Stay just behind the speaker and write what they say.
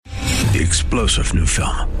The explosive new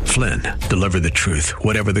film, Flynn, Deliver the Truth,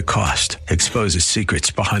 Whatever the Cost, exposes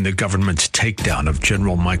secrets behind the government's takedown of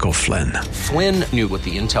General Michael Flynn. Flynn knew what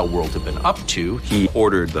the intel world had been up to. He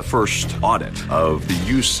ordered the first audit of the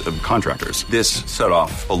use of contractors. This set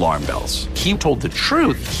off alarm bells. He told the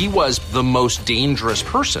truth. He was the most dangerous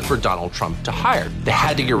person for Donald Trump to hire. They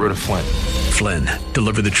had to get rid of Flynn. Flynn,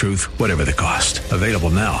 Deliver the Truth, Whatever the Cost. Available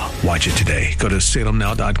now. Watch it today. Go to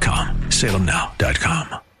salemnow.com.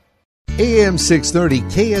 salemnow.com. AM 630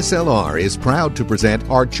 KSLR is proud to present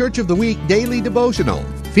our Church of the Week Daily Devotional,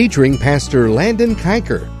 featuring Pastor Landon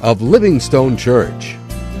Kiker of Livingstone Church.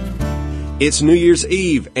 It's New Year's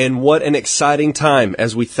Eve, and what an exciting time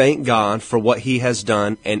as we thank God for what He has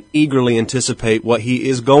done and eagerly anticipate what He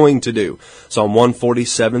is going to do. Psalm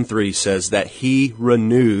 147:3 says that He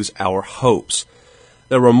renews our hopes.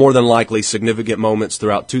 There were more than likely significant moments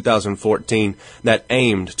throughout 2014 that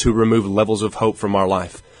aimed to remove levels of hope from our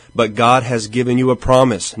life. But God has given you a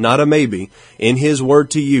promise, not a maybe, in His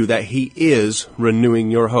Word to you that He is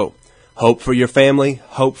renewing your hope. Hope for your family,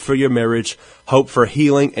 hope for your marriage, hope for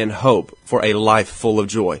healing, and hope for a life full of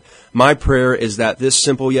joy. My prayer is that this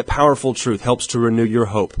simple yet powerful truth helps to renew your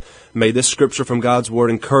hope. May this scripture from God's Word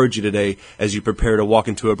encourage you today as you prepare to walk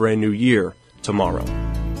into a brand new year tomorrow.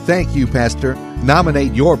 Thank you, Pastor.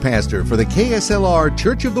 Nominate your pastor for the KSLR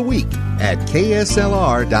Church of the Week at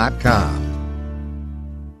kslr.com.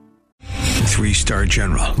 Three-star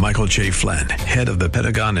General Michael J. Flynn, head of the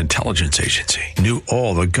Pentagon Intelligence Agency, knew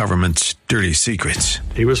all the government's dirty secrets.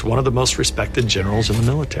 He was one of the most respected generals in the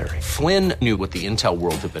military. Flynn knew what the intel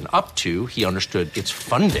world had been up to. He understood its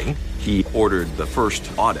funding. He ordered the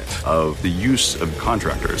first audit of the use of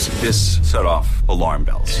contractors. This set off alarm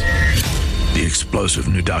bells. The explosive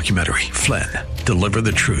new documentary, Flynn, Deliver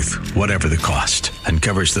the Truth, Whatever the Cost,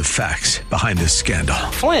 uncovers the facts behind this scandal.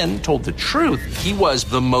 Flynn told the truth. He was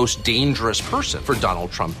the most dangerous person for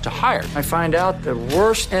Donald Trump to hire. I find out the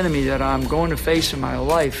worst enemy that I'm going to face in my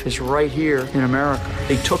life is right here in America.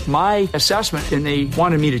 They took my assessment and they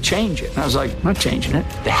wanted me to change it. And I was like, I'm not changing it.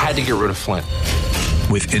 They had to get rid of Flynn.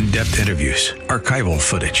 With in-depth interviews, archival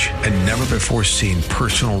footage, and never-before-seen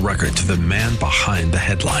personal records of the man behind the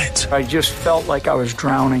headlines. I just felt like I was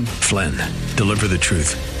drowning. Flynn, Deliver the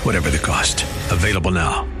Truth, Whatever the Cost. Available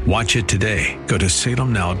now. Watch it today. Go to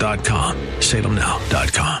salemnow.com.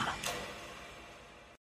 salemnow.com.